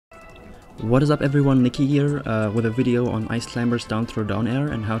What is up everyone, Nikki here with a video on Ice Climber's Downthrow down air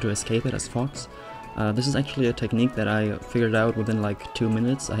and how to escape it as Fox. This is actually a technique that I figured out within like 2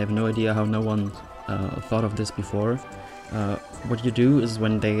 minutes. I have no idea how no one thought of this before. What you do is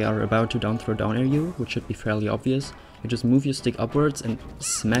when they are about to downthrow down air you, which should be fairly obvious, you just move your stick upwards and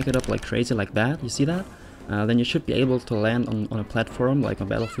smack it up like crazy like that, you see that? Then you should be able to land on a platform like on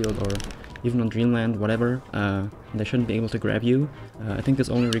Battlefield or even on Dreamland, whatever. They shouldn't be able to grab you. I think this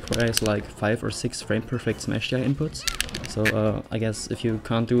only requires like 5 or 6 frame perfect Smash DI inputs. So I guess if you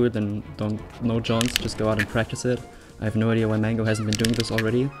can't do it, then no Johns, just go out and practice it. I have no idea why Mango hasn't been doing this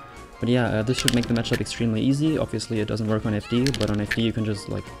already. But yeah, this should make the matchup extremely easy. Obviously it doesn't work on FD, but on FD you can just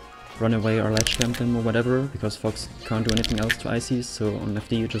like run away or ledge camp them or whatever, because Fox can't do anything else to ICs, so on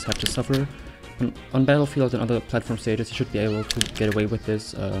FD you just have to suffer. On Battlefield and other platform stages you should be able to get away with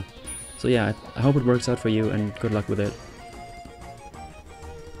this. So yeah, I hope it works out for you and good luck with it.